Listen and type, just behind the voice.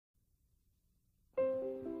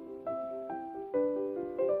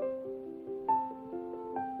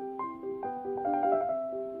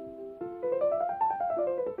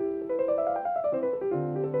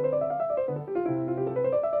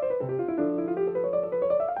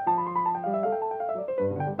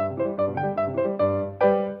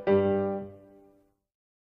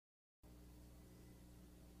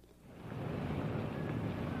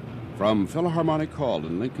From Philharmonic Hall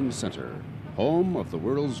in Lincoln Center, home of the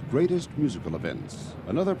world's greatest musical events,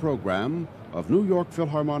 another program of New York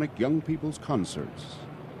Philharmonic Young People's Concerts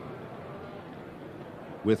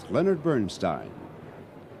with Leonard Bernstein.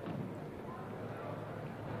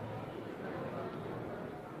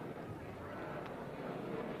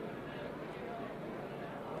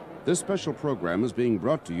 This special program is being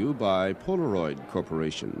brought to you by Polaroid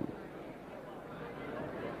Corporation.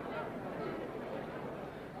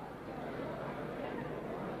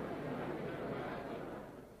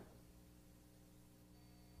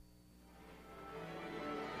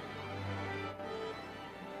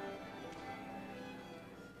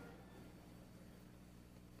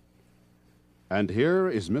 And here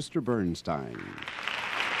is Mr. Bernstein.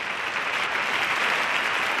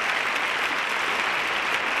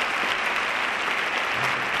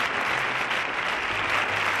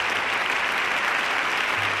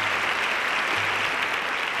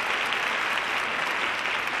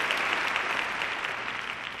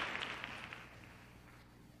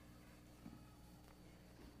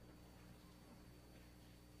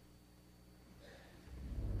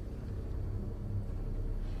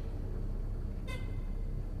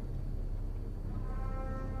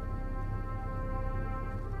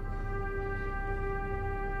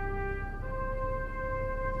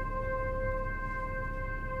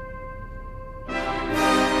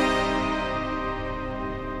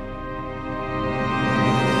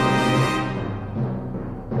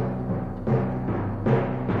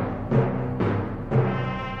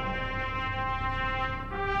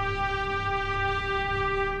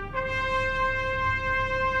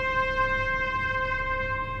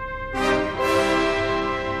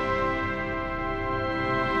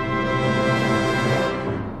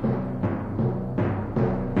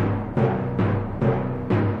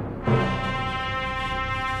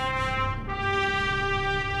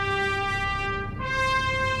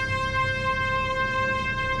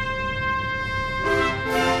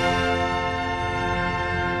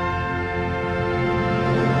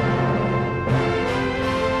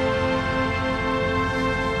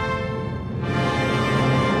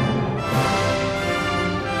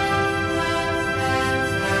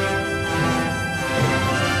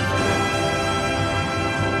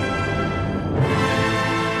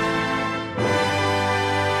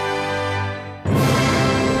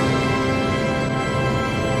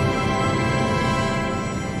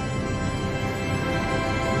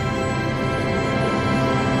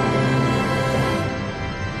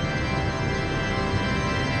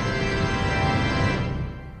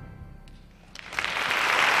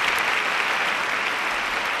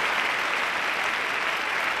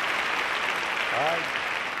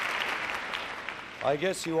 I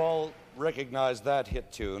guess you all recognize that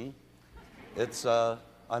hit tune. It's on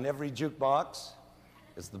every jukebox.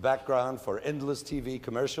 It's the background for endless TV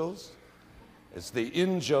commercials. It's the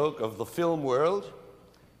in-joke of the film world,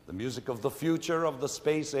 the music of the future of the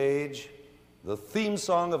space age, the theme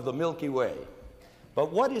song of the Milky Way.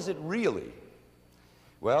 But what is it really?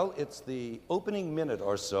 Well, it's the opening minute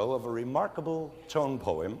or so of a remarkable tone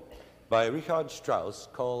poem by Richard Strauss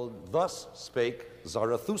called Thus Spake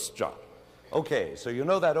Zarathustra. Okay, so you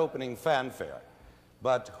know that opening fanfare,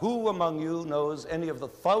 but who among you knows any of the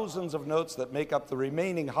thousands of notes that make up the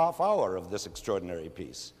remaining half hour of this extraordinary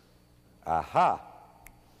piece? Aha!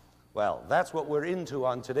 Well, that's what we're into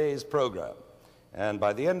on today's program, and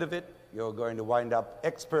by the end of it, you're going to wind up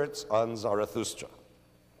experts on Zarathustra.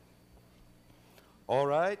 All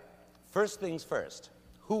right, first things first.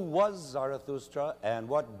 Who was Zarathustra and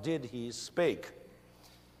what did he spake?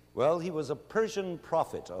 Well, he was a Persian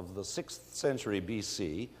prophet of the 6th century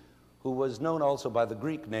BC who was known also by the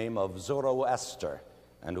Greek name of Zoroaster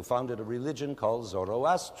and who founded a religion called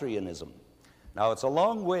Zoroastrianism. Now, it's a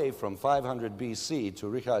long way from 500 BC to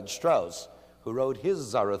Richard Strauss, who wrote his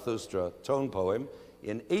Zarathustra tone poem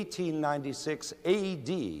in 1896 AD,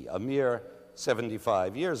 a mere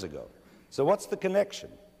 75 years ago. So what's the connection?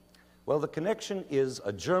 Well, the connection is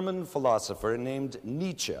a German philosopher named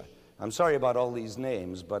Nietzsche. I'm sorry about all these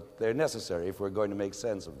names, but they're necessary if we're going to make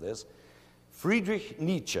sense of this. Friedrich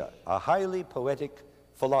Nietzsche, a highly poetic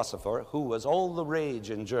philosopher who was all the rage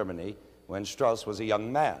in Germany when Strauss was a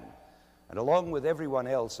young man. And along with everyone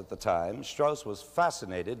else at the time, Strauss was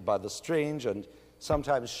fascinated by the strange and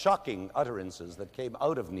sometimes shocking utterances that came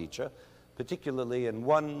out of Nietzsche, particularly in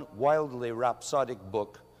one wildly rhapsodic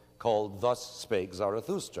book called Thus Spake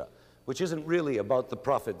Zarathustra, which isn't really about the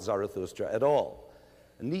prophet Zarathustra at all.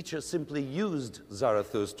 Nietzsche simply used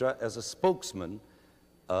Zarathustra as a spokesman,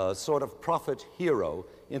 a sort of prophet hero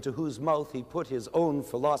into whose mouth he put his own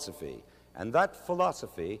philosophy. And that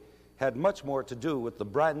philosophy had much more to do with the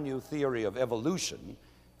brand new theory of evolution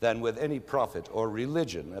than with any prophet or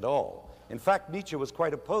religion at all. In fact, Nietzsche was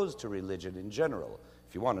quite opposed to religion in general,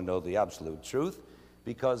 if you want to know the absolute truth,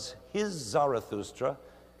 because his Zarathustra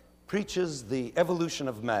preaches the evolution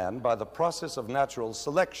of man by the process of natural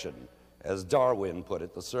selection, as Darwin put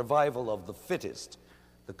it, the survival of the fittest,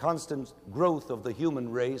 the constant growth of the human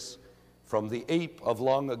race from the ape of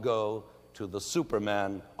long ago to the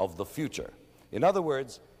Superman of the future. In other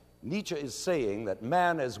words, Nietzsche is saying that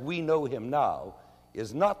man as we know him now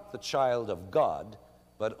is not the child of God,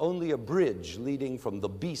 but only a bridge leading from the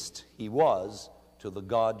beast he was to the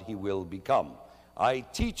God he will become. I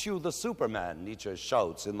teach you the Superman, Nietzsche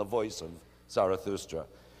shouts in the voice of Zarathustra.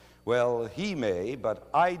 Well, he may, but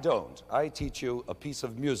I don't. I teach you a piece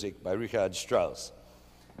of music by Richard Strauss.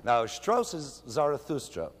 Now, Strauss's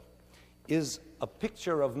Zarathustra is a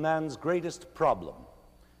picture of man's greatest problem,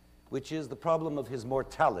 which is the problem of his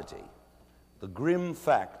mortality, the grim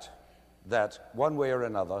fact that one way or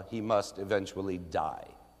another he must eventually die.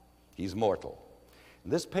 He's mortal.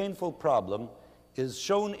 And this painful problem is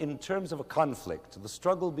shown in terms of a conflict, the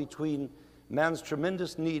struggle between man's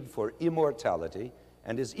tremendous need for immortality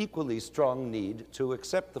and his equally strong need to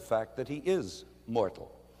accept the fact that he is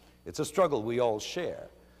mortal. It's a struggle we all share.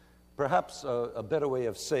 Perhaps a better way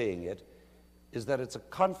of saying it is that it's a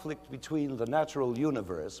conflict between the natural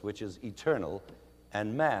universe, which is eternal,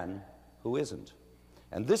 and man, who isn't.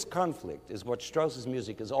 And this conflict is what Strauss's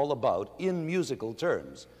music is all about in musical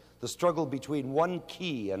terms, the struggle between one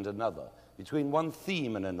key and another, between one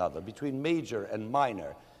theme and another, between major and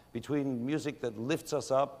minor, between music that lifts us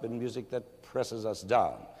up and music that presses us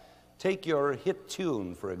down. Take your hit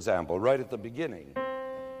tune, for example, right at the beginning.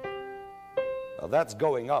 Well, that's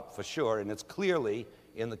going up for sure, and it's clearly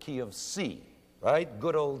in the key of C, right?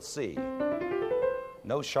 Good old C.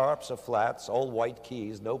 No sharps or flats, all white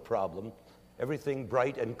keys, no problem. Everything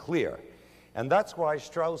bright and clear. And that's why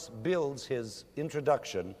Strauss builds his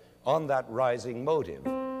introduction on that rising motive,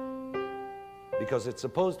 because it's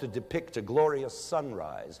supposed to depict a glorious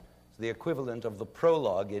sunrise, the equivalent of the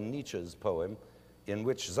prologue in Nietzsche's poem, in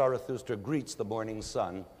which Zarathustra greets the morning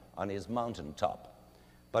sun on his mountaintop.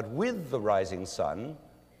 But with the rising sun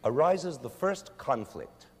arises the first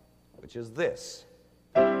conflict, which is this.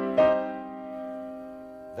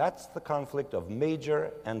 That's the conflict of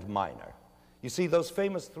major and minor. You see, those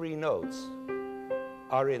famous three notes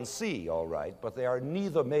are in C, all right, but they are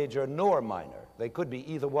neither major nor minor. They could be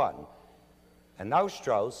either one. And now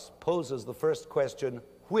Strauss poses the first question,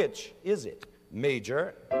 which is it,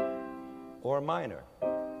 major or minor?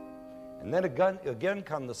 And then again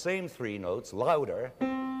come the same three notes, louder,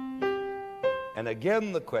 and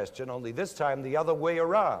again the question, only this time the other way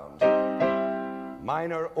around,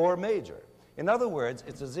 minor or major. In other words,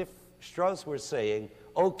 it's as if Strauss were saying,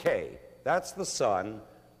 okay, that's the sun,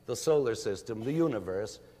 the solar system, the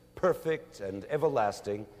universe, perfect and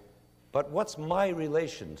everlasting, but what's my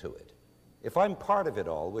relation to it? If I'm part of it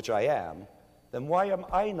all, which I am, then why am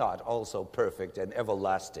I not also perfect and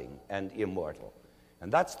everlasting and immortal?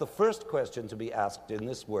 And that's the first question to be asked in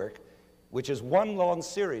this work, which is one long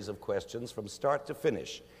series of questions from start to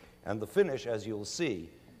finish. And the finish, as you'll see,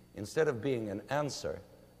 instead of being an answer,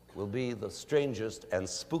 will be the strangest and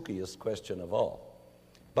spookiest question of all.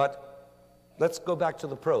 But let's go back to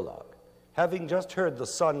the prologue. Having just heard the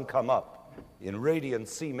sun come up in radiant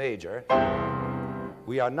C major,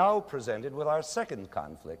 we are now presented with our second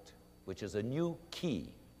conflict, which is a new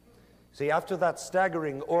key. See, after that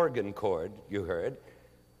staggering organ chord you heard,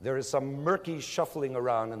 there is some murky shuffling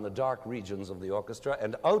around in the dark regions of the orchestra,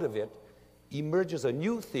 and out of it emerges a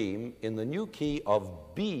new theme in the new key of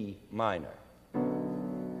B minor.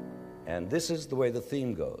 And this is the way the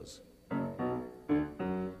theme goes.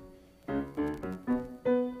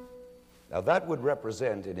 Now that would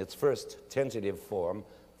represent, in its first tentative form,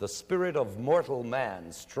 the spirit of mortal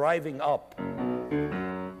man striving up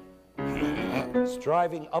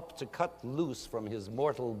to cut loose from his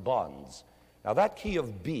mortal bonds. Now that key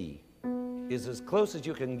of B is as close as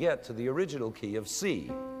you can get to the original key of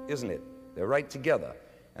C, isn't it? They're right together.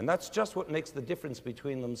 And that's just what makes the difference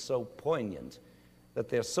between them so poignant, that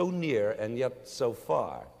they're so near and yet so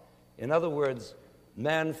far. In other words,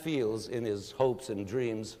 man feels in his hopes and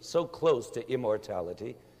dreams so close to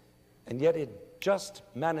immortality, and yet it just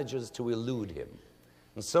manages to elude him.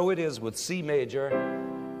 And so it is with C major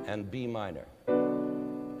and B minor.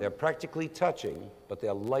 They're practically touching, but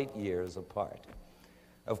they're light years apart.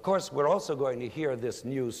 Of course, we're also going to hear this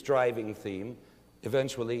new striving theme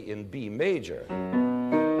eventually in B major,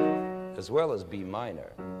 as well as B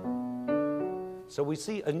minor. So we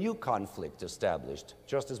see a new conflict established,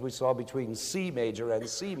 just as we saw between C major and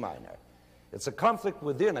C minor. It's a conflict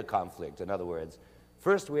within a conflict, in other words.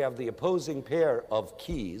 First, we have the opposing pair of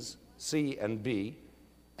keys, C and B,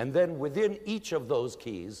 and then within each of those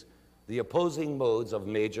keys, the opposing modes of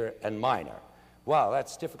major and minor. Wow,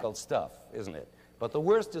 that's difficult stuff, isn't it? But the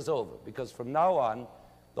worst is over, because from now on,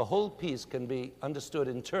 the whole piece can be understood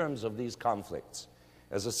in terms of these conflicts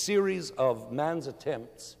as a series of man's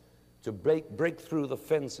attempts to break through the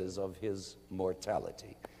fences of his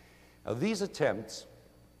mortality. Now, these attempts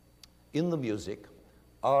in the music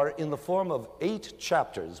are in the form of 8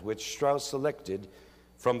 chapters, which Strauss selected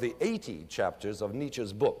from the 80 chapters of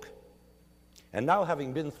Nietzsche's book. And now,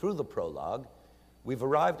 having been through the prologue, we've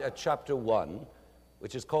arrived at chapter 1,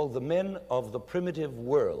 which is called The Men of the Primitive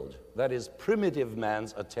World. That is, primitive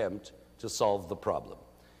man's attempt to solve the problem.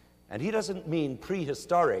 And he doesn't mean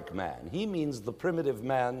prehistoric man. He means the primitive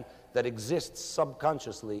man that exists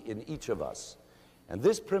subconsciously in each of us. And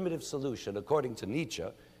this primitive solution, according to Nietzsche,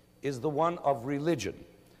 is the one of religion.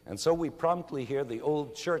 And so we promptly hear the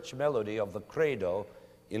old church melody of the credo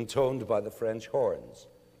intoned by the French horns.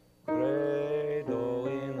 Credo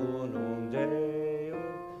in unum Deo.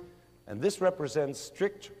 And this represents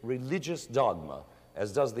strict religious dogma,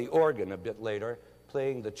 as does the organ a bit later,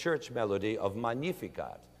 playing the church melody of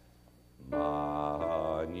Magnificat.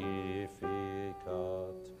 Magnificat.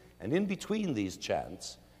 And in between these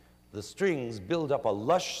chants, the strings build up a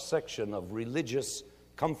lush section of religious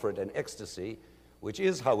comfort and ecstasy, which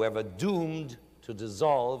is, however, doomed to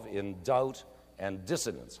dissolve in doubt and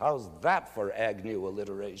dissonance. How's that for Agnew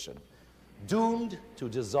alliteration? Doomed to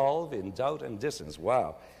dissolve in doubt and dissonance.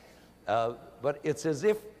 Wow. But it's as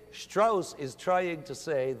if Strauss is trying to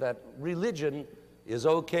say that religion is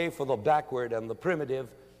okay for the backward and the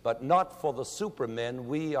primitive, but not for the supermen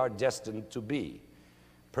we are destined to be.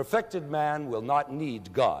 Perfected man will not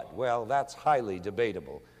need God. Well, that's highly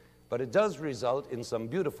debatable. But it does result in some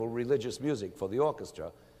beautiful religious music for the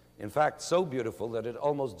orchestra. In fact, so beautiful that it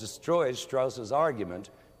almost destroys Strauss's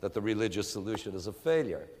argument that the religious solution is a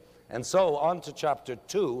failure. And so, on to chapter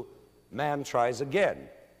 2, man tries again.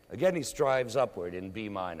 Again, he strives upward in B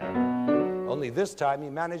minor. Only this time he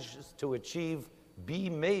manages to achieve B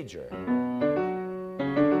major.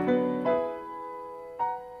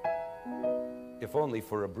 If only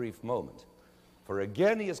for a brief moment. For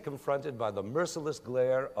again he is confronted by the merciless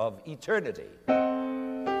glare of eternity.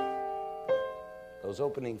 Those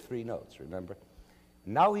opening 3 notes, remember?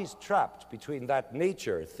 Now he's trapped between that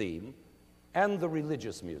nature theme and the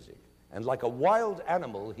religious music. And like a wild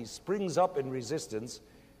animal, he springs up in resistance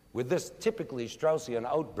with this typically Straussian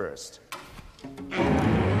outburst.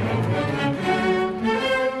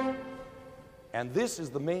 And this is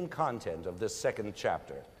the main content of this second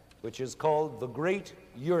chapter, which is called The Great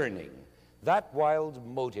Yearning. That wild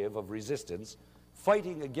motive of resistance,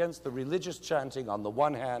 fighting against the religious chanting on the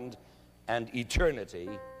one hand and eternity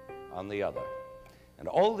on the other. And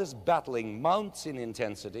all this battling mounts in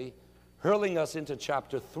intensity, hurling us into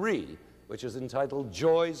chapter 3, which is entitled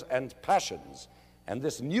Joys and Passions. And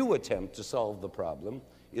this new attempt to solve the problem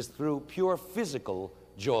is through pure physical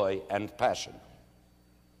joy and passion.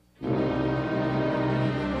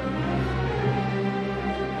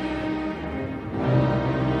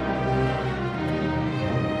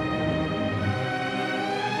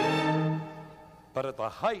 But at the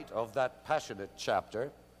height of that passionate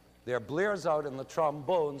chapter, there blares out in the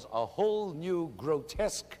trombones a whole new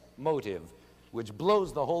grotesque motive which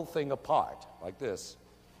blows the whole thing apart, like this.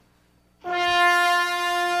 Now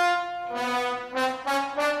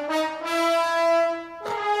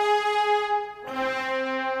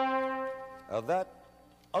that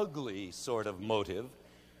ugly sort of motive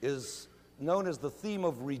is known as the theme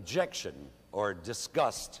of rejection or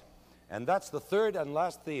disgust. And that's the third and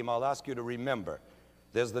last theme I'll ask you to remember.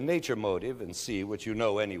 There's the nature motive in C, which you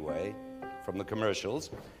know anyway from the commercials.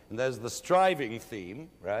 And there's the striving theme,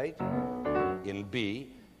 right, in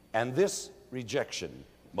B, and this rejection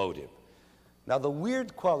motive. Now, the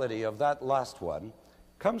weird quality of that last one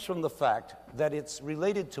comes from the fact that it's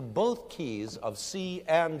related to both keys of C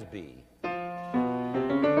and B.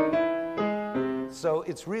 So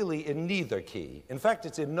it's really in neither key. In fact,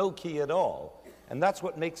 it's in no key at all. And that's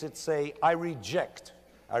what makes it say, I reject.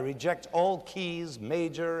 I reject all keys,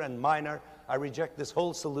 major and minor. I reject this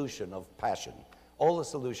whole solution of passion, all the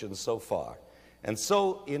solutions so far. And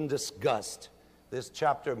so, in disgust, this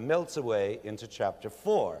chapter melts away into chapter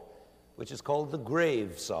 4, which is called the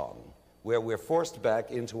Grave Song, where we're forced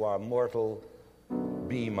back into our mortal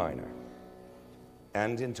B minor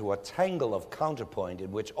and into a tangle of counterpoint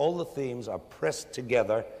in which all the themes are pressed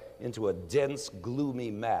together into a dense,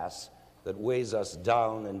 gloomy mass that weighs us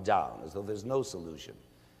down and down, as though there's no solution.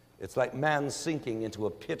 It's like man sinking into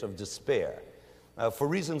a pit of despair. For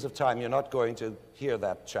reasons of time, you're not going to hear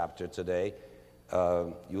that chapter today,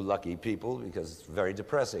 you lucky people, because it's very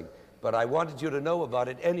depressing. But I wanted you to know about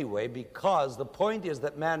it anyway, because the point is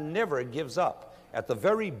that man never gives up. At the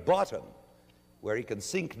very bottom, where he can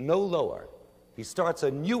sink no lower, he starts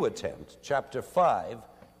a new attempt, chapter 5,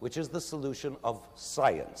 which is the solution of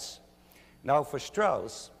science. Now, for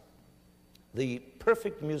Strauss, the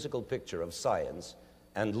perfect musical picture of science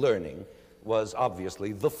and learning was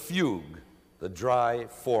obviously the fugue, the dry,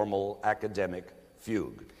 formal, academic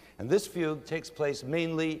fugue. And this fugue takes place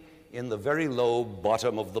mainly in the very low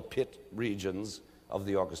bottom of the pit regions of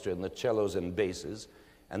the orchestra, in the cellos and basses.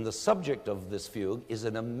 And the subject of this fugue is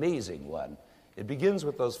an amazing one. It begins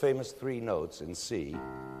with those famous 3 notes in C,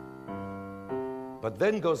 but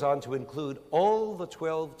then goes on to include all the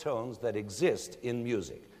 12 tones that exist in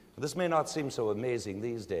music. This may not seem so amazing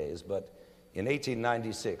these days, but in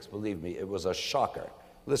 1896, believe me, it was a shocker.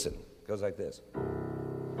 Listen, it goes like this.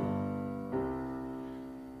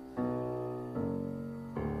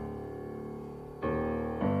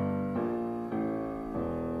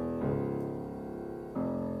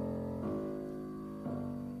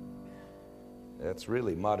 That's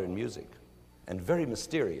really modern music, and very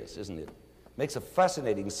mysterious, isn't it? Makes a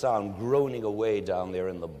fascinating sound groaning away down there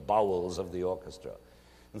in the bowels of the orchestra.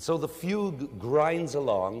 And so the fugue grinds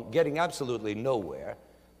along, getting absolutely nowhere,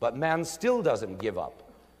 but man still doesn't give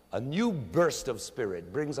up. A new burst of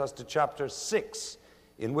spirit brings us to chapter 6,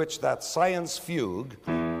 in which that science fugue,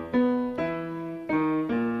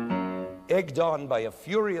 egged on by a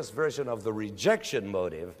furious version of the rejection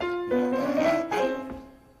motive,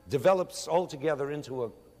 develops altogether into a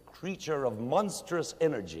creature of monstrous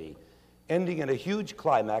energy, ending in a huge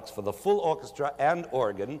climax for the full orchestra and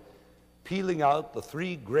organ, pealing out the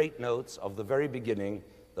 3 great notes of the very beginning,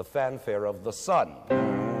 the fanfare of the sun.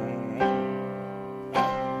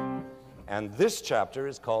 And this chapter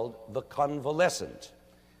is called The Convalescent,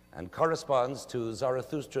 and corresponds to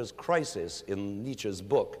Zarathustra's crisis in Nietzsche's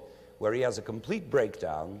book, where he has a complete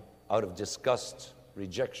breakdown out of disgust,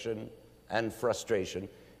 rejection, and frustration,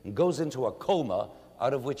 and goes into a coma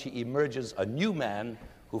out of which he emerges a new man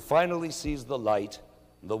who finally sees the light,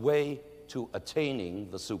 the way to attaining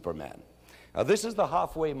the Superman. Now, this is the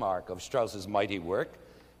halfway mark of Strauss's mighty work,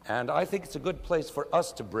 and I think it's a good place for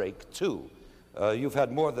us to break, too. You've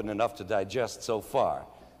had more than enough to digest so far.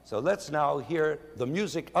 So let's now hear the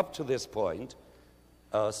music up to this point,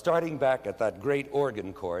 starting back at that great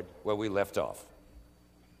organ chord where we left off.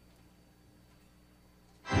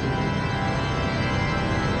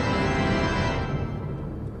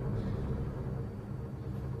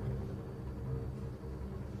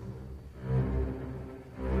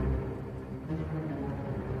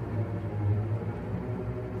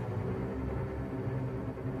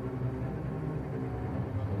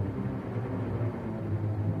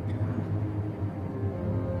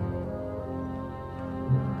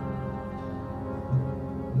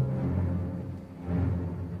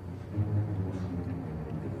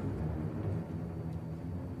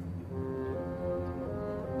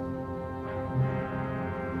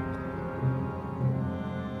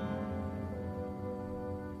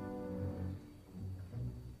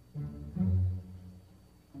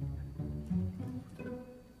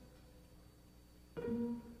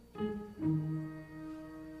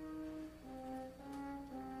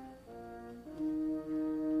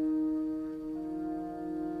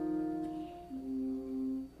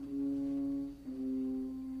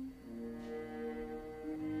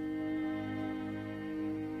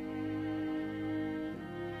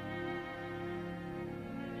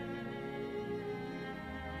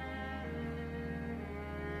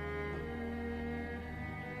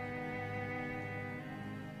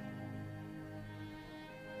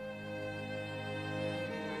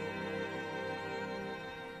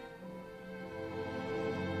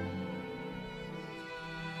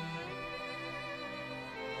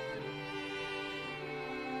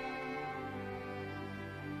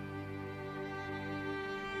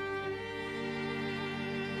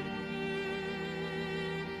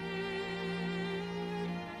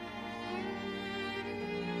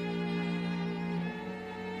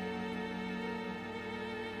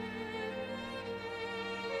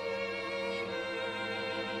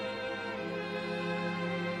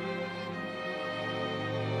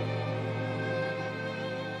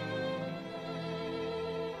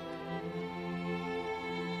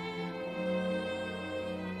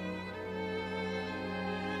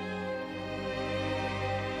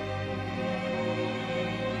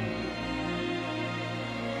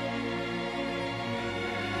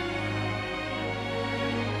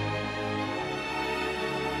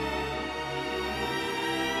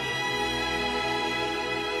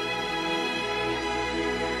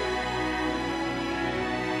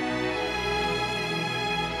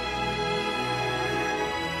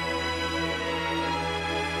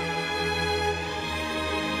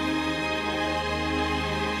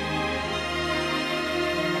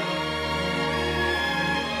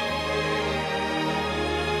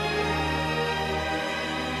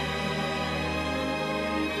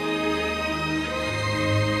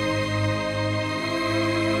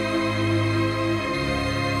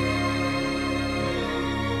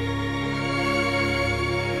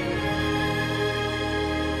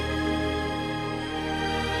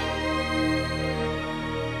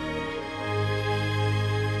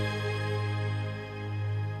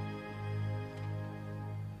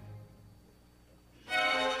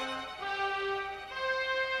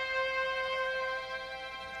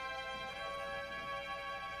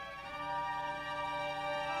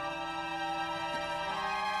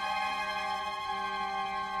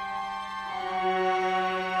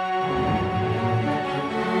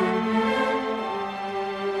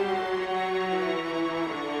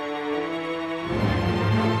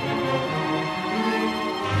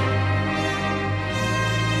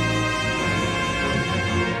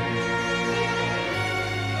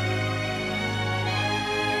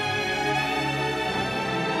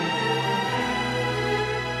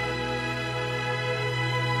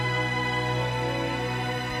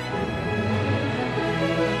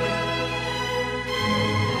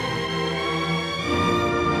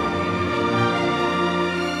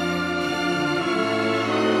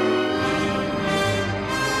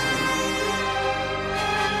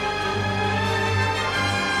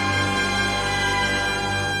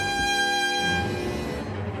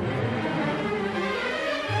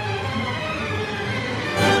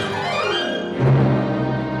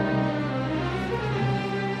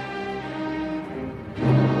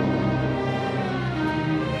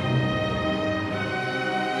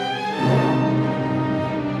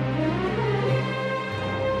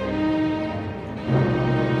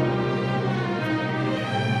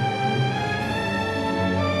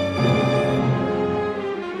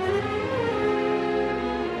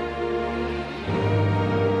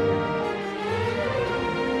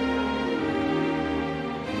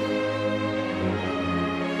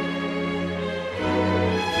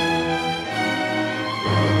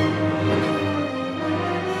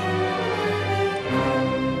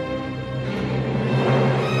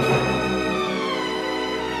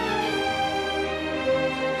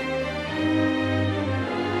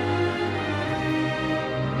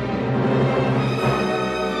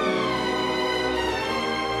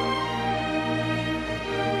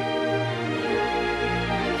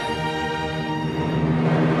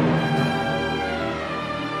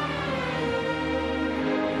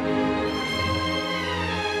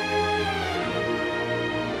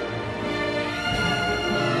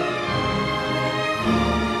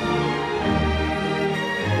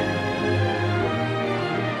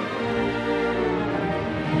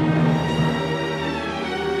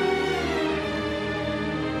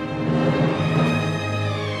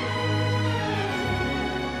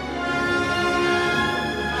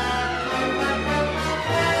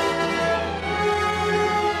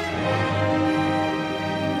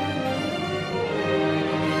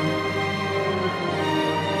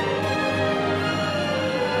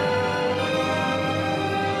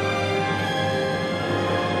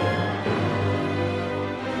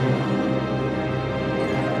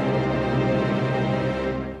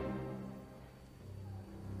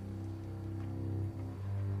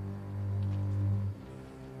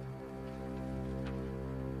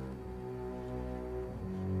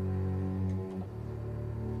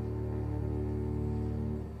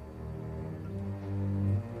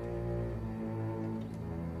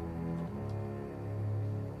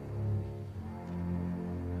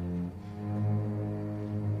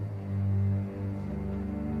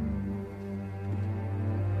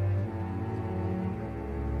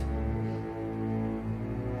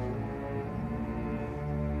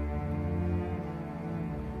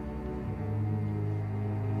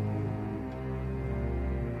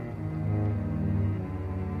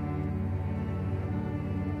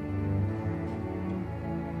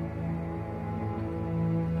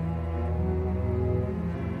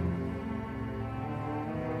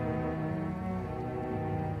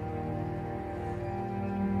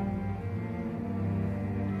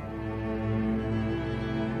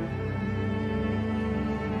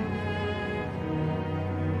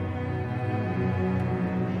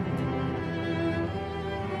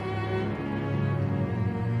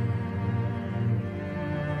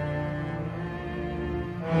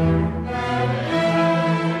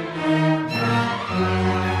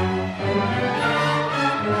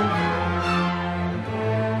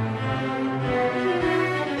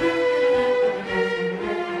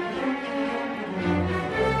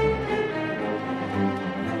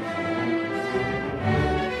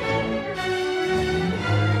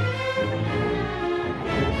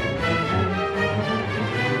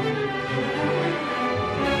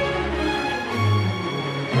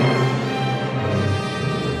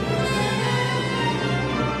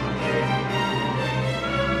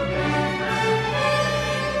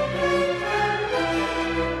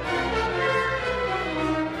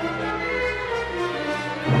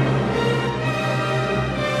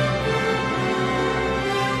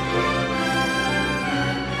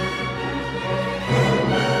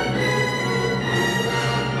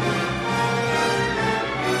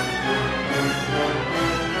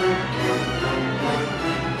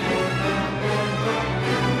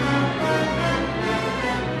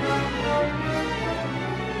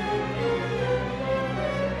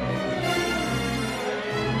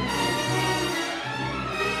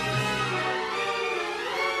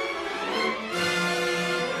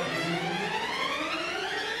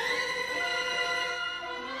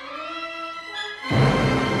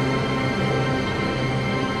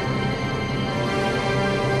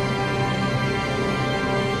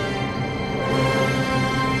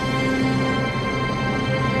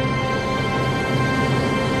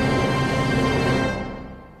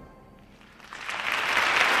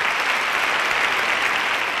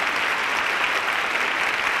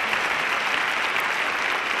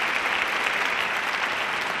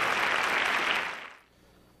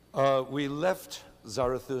 left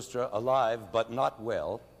Zarathustra alive but not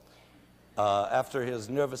well after his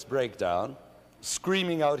nervous breakdown,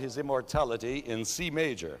 screaming out his immortality in C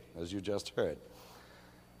major, as you just heard.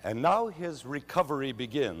 And now his recovery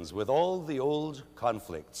begins with all the old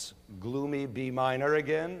conflicts, gloomy B minor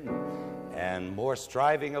again, and more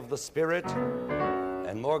striving of the spirit,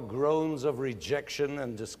 and more groans of rejection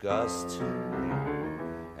and disgust.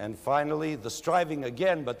 And finally, the striving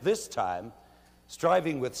again, but this time,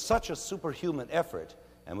 striving with such a superhuman effort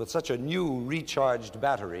and with such a new recharged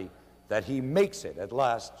battery that he makes it at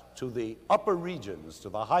last to the upper regions, to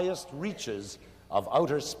the highest reaches of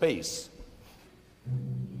outer space.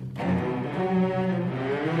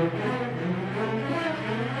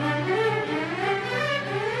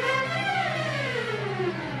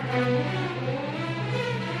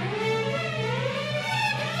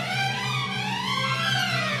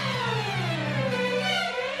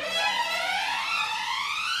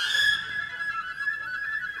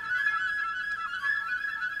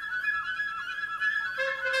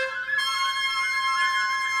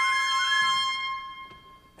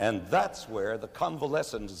 And that's where the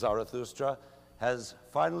convalescent Zarathustra has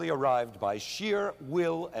finally arrived by sheer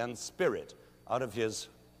will and spirit out of his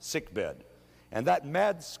sickbed. And that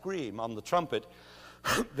mad scream on the trumpet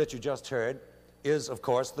that you just heard is, of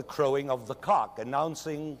course, the crowing of the cock,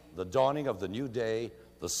 announcing the dawning of the new day,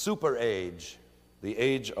 the super age, the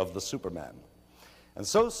age of the Superman. And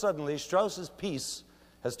so suddenly Strauss's piece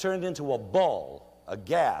has turned into a ball, a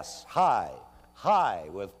gas, high,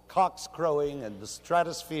 with cocks crowing and the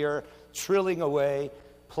stratosphere trilling away,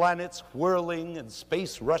 planets whirling and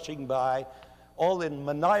space rushing by, all in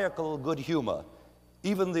maniacal good humor.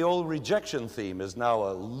 Even the old rejection theme is now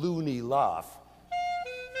a loony laugh.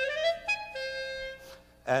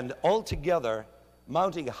 And altogether,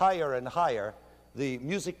 mounting higher and higher, the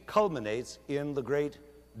music culminates in the great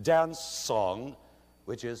dance song,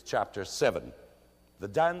 which is chapter 7, the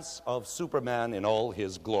dance of Superman in all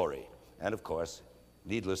his glory. And of course,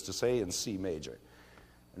 needless to say, in C major.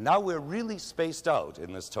 Now we're really spaced out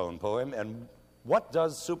in this tone poem, and what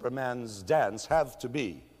does Superman's dance have to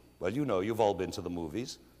be? Well, you know, you've all been to the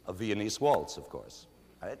movies, a Viennese waltz, of course,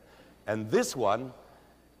 right? And this one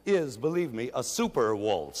is, believe me, a super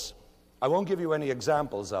waltz. I won't give you any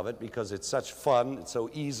examples of it because it's such fun, it's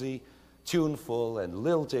so easy, tuneful, and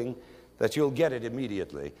lilting that you'll get it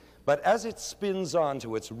immediately. But as it spins on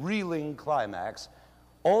to its reeling climax,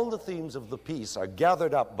 all the themes of the piece are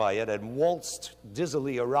gathered up by it and waltzed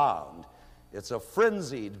dizzily around. It's a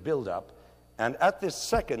frenzied build-up, and at this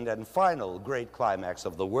second and final great climax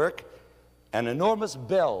of the work, an enormous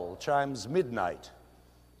bell chimes midnight,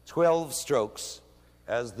 12 strokes,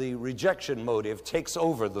 as the rejection motive takes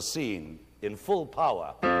over the scene in full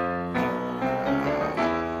power.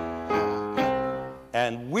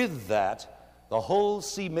 And with that, the whole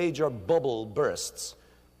C major bubble bursts.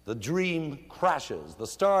 The dream crashes, the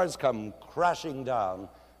stars come crashing down,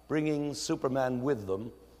 bringing Superman with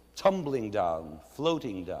them, tumbling down,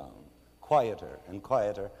 floating down, quieter and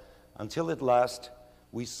quieter, until at last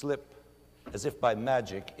we slip, as if by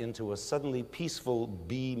magic, into a suddenly peaceful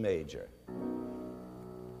B major.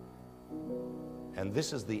 And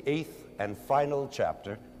this is the 8th and final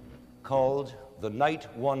chapter, called the Night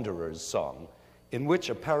Wanderer's Song, in which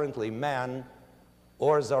apparently man,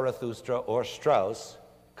 or Zarathustra, or Strauss,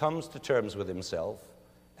 comes to terms with himself,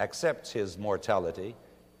 accepts his mortality,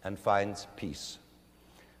 and finds peace.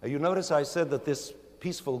 You notice I said that this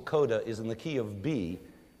peaceful coda is in the key of B,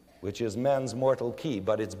 which is man's mortal key,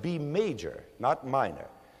 but it's B major, not minor.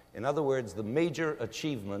 In other words, the major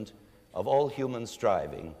achievement of all human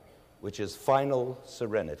striving, which is final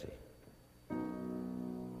serenity.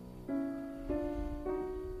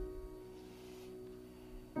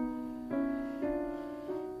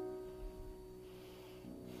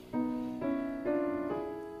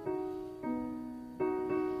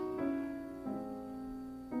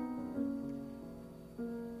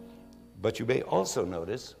 But you may also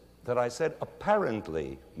notice that I said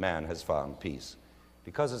apparently man has found peace,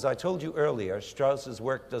 because as I told you earlier, Strauss's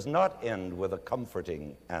work does not end with a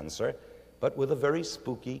comforting answer, but with a very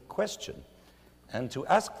spooky question. And to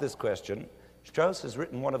ask this question, Strauss has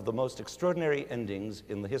written one of the most extraordinary endings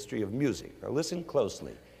in the history of music. Now listen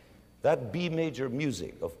closely. That B major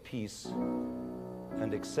music of peace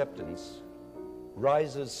and acceptance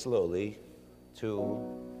rises slowly to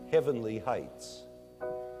heavenly heights.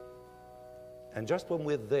 And just when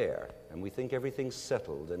we're there and we think everything's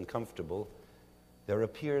settled and comfortable, there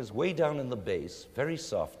appears way down in the bass, very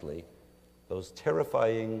softly, those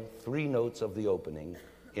terrifying 3 notes of the opening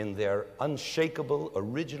in their unshakable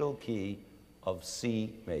original key of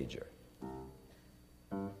C major.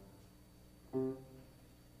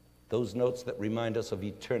 Those notes that remind us of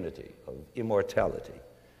eternity, of immortality.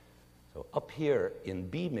 So up here in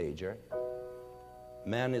B major,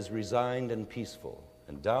 man is resigned and peaceful.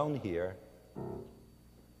 And down here,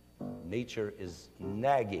 nature is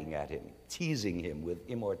nagging at him, teasing him with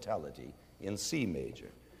immortality in C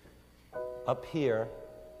major. Up here,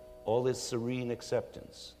 all is serene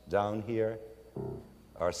acceptance. Down here,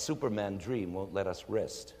 our Superman dream won't let us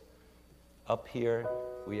rest. Up here,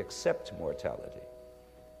 we accept mortality.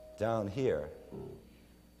 Down here,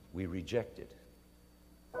 we reject it.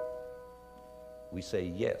 We say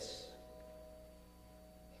yes.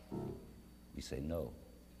 We say no.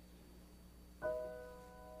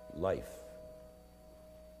 Life,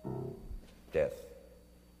 death,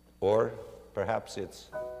 or perhaps it's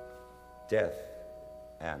death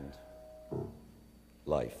and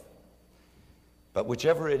life. But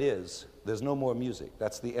whichever it is, there's no more music.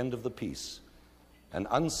 That's the end of the piece. An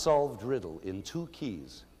unsolved riddle in 2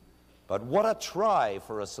 keys. But what a try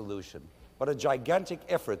for a solution. What a gigantic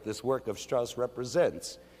effort this work of Strauss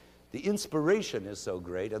represents. The inspiration is so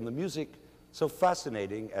great and the music so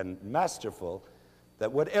fascinating and masterful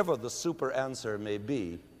that whatever the super answer may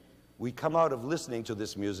be, we come out of listening to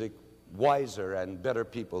this music wiser and better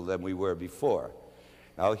people than we were before.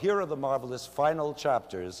 Now, here are the marvelous final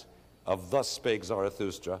chapters of Thus Spake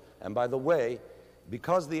Zarathustra. And by the way,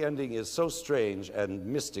 because the ending is so strange and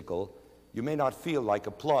mystical, you may not feel like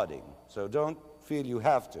applauding. So don't feel you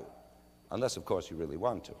have to, unless, of course, you really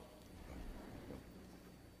want to.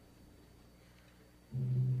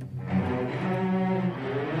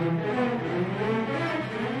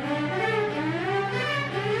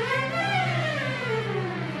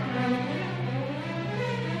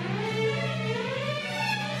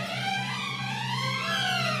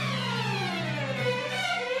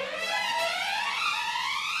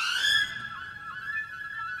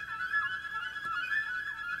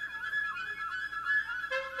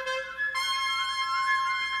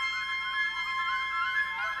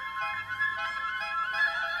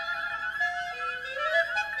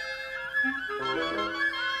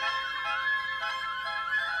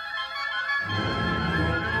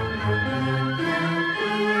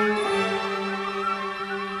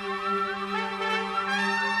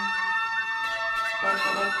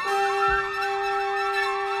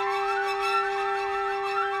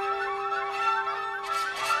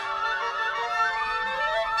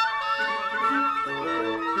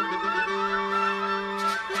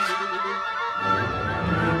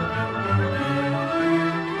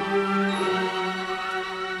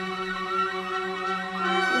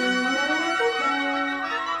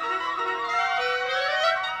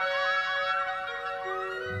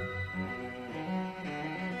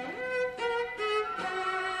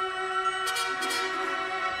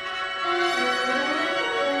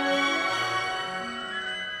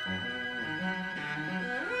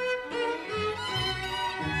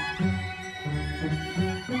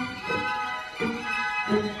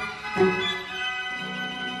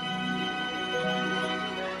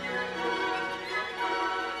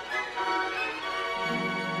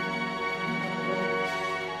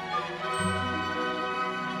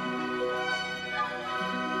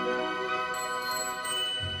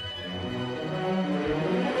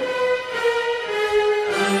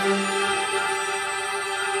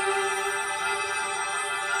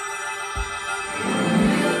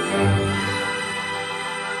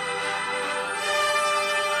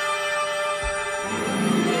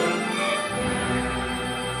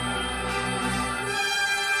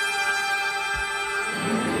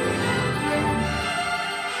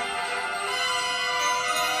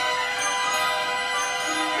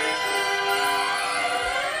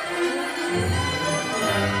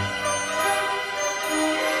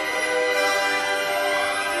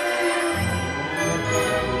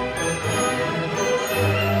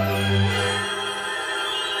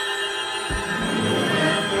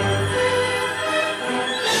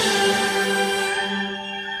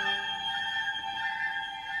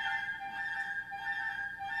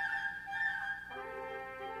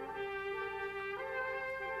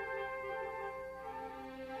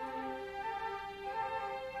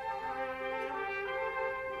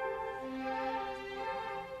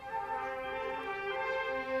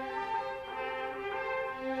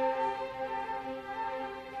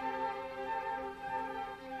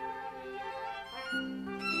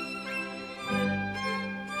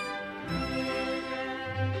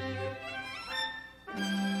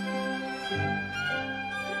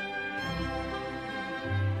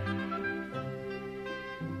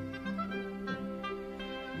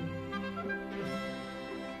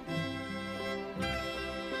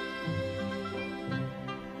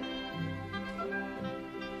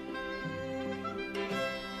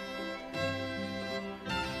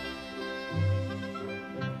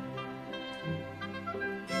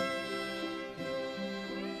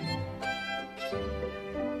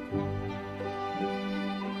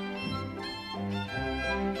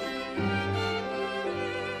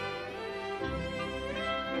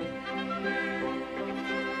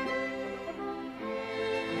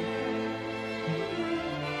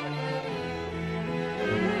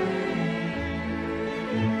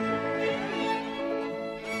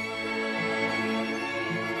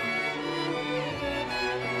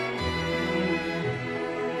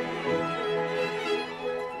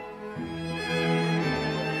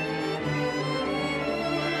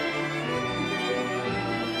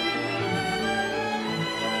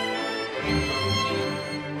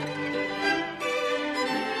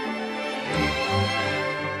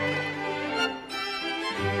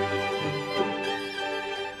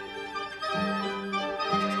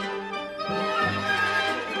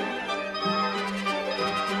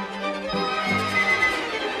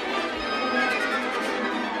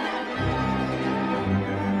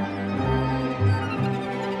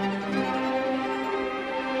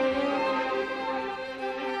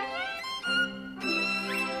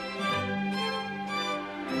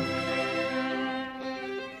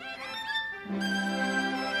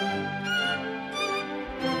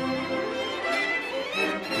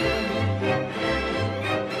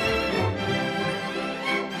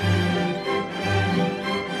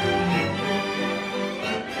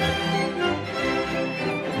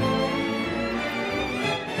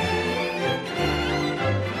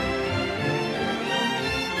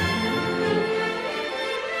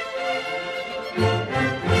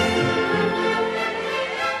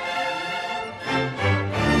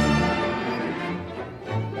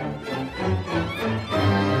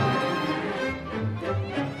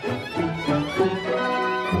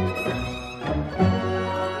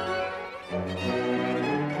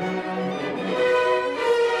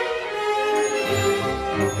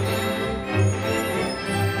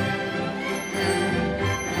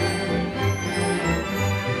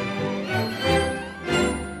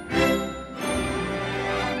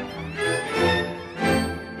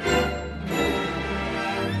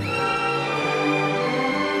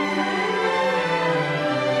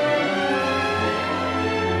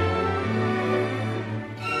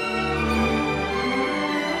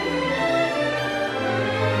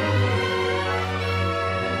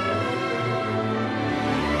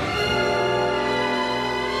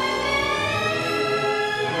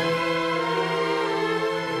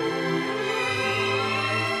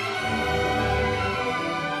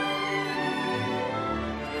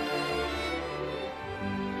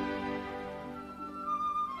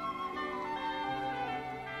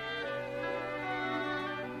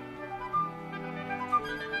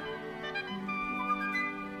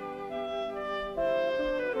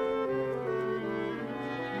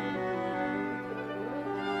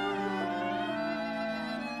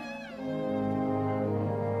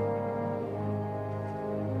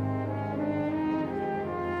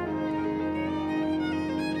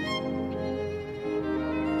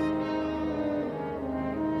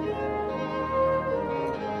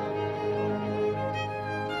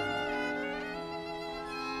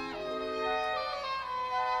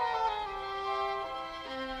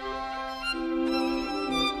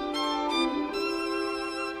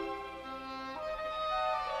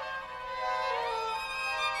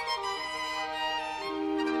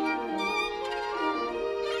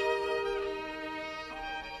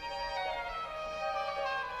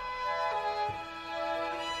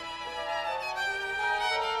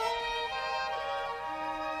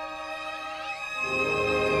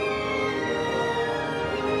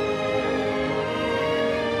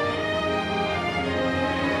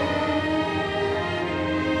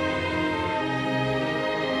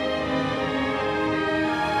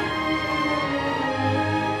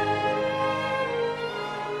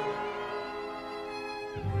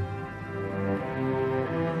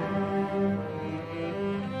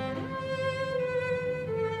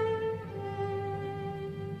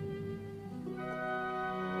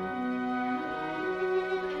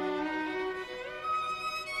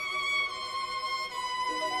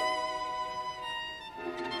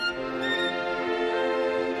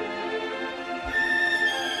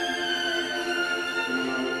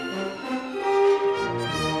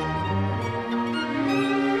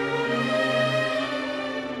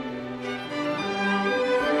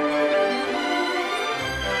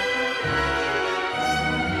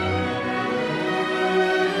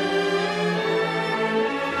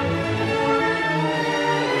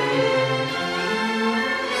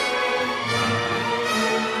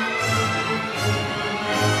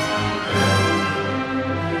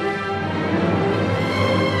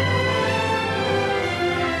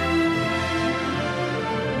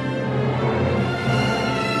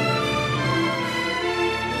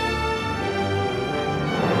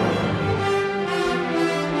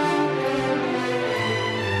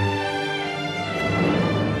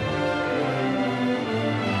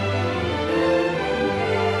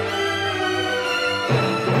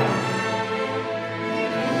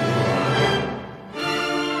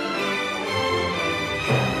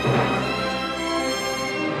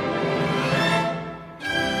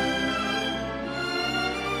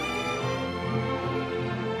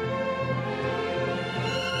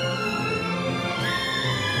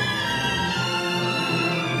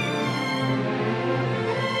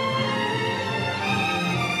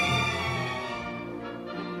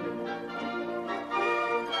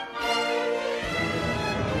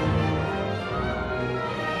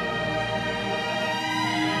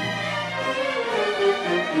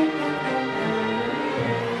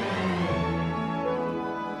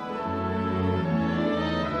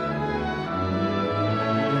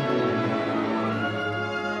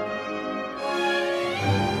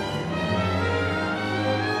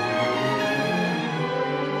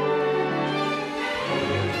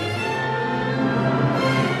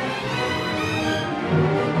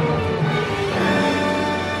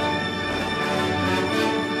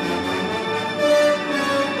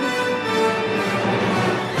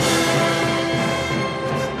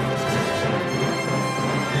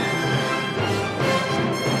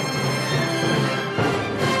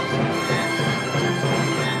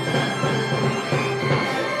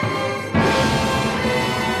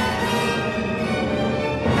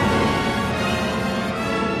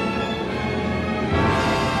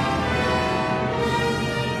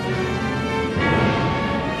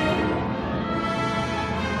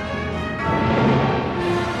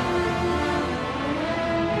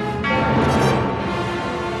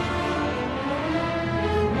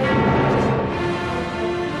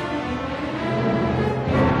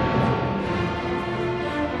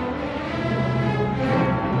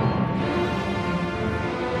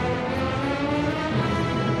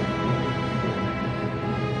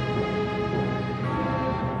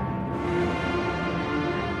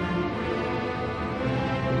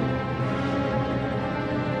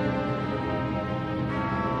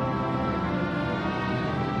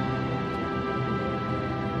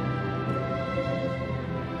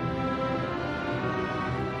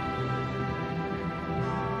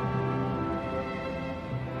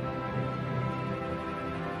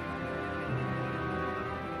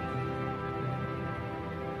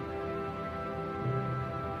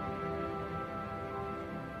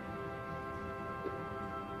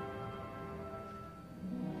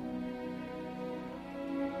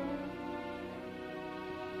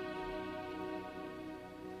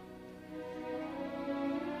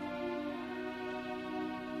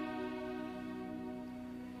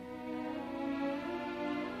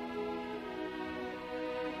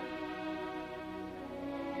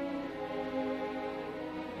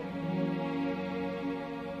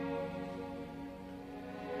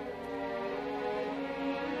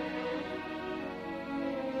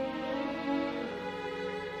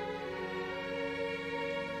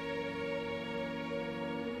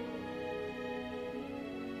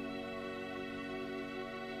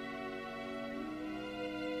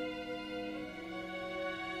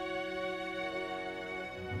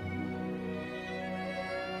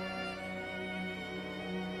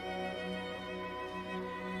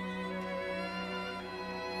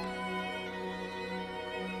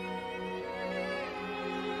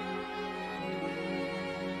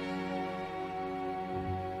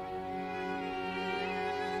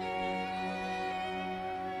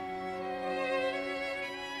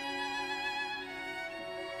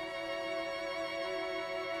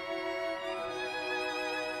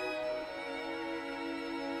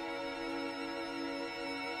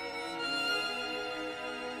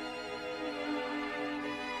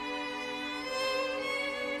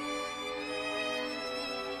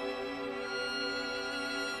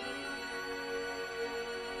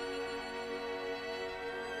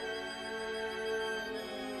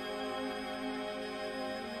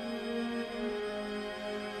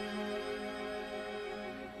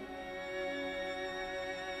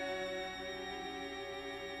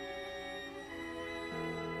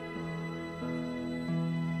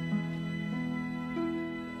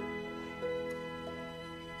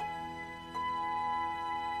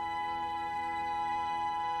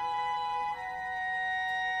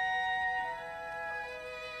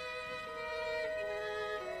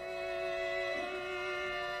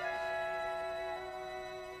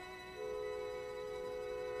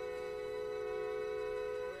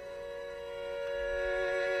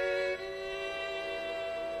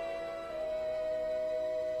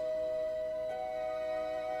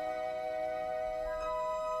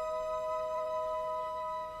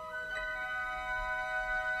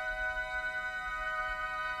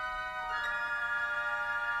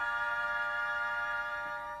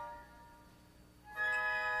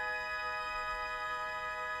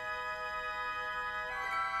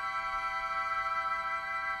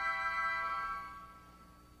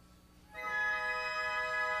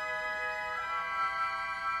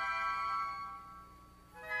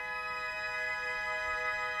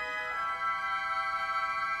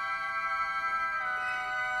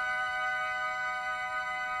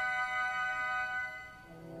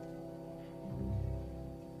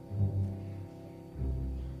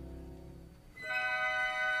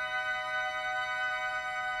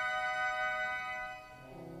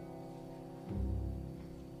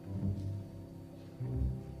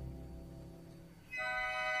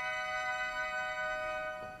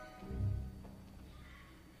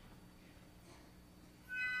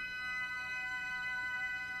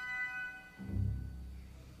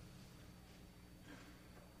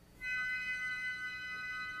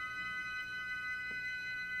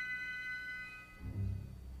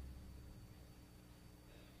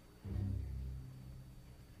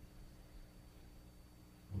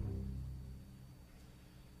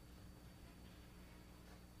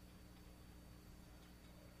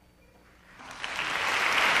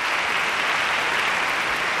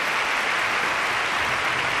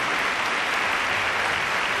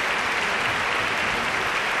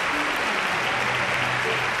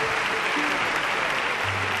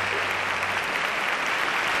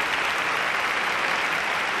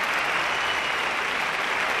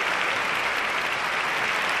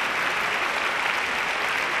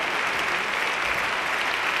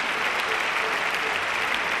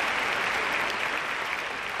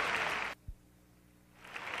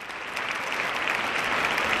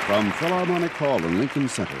 From Philharmonic Hall in Lincoln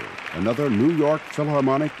Center, another New York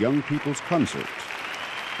Philharmonic Young People's Concert,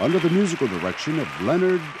 under the musical direction of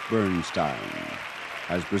Leonard Bernstein,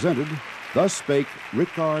 has presented Thus Spake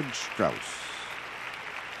Richard Strauss.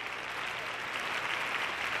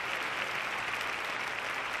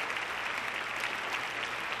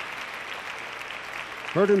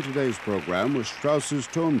 Heard in today's program was Strauss's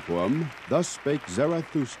tone poem, Thus Spake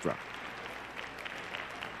Zarathustra.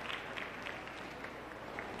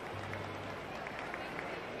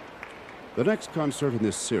 The next concert in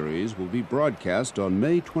this series will be broadcast on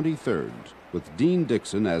May 23rd, with Dean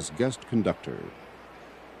Dixon as guest conductor.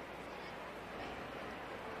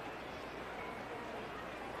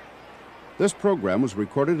 This program was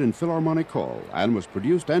recorded in Philharmonic Hall and was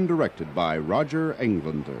produced and directed by Roger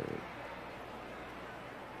Englander.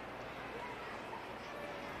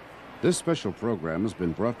 This special program has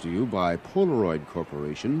been brought to you by Polaroid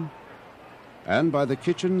Corporation and by the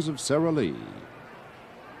Kitchens of Sara Lee.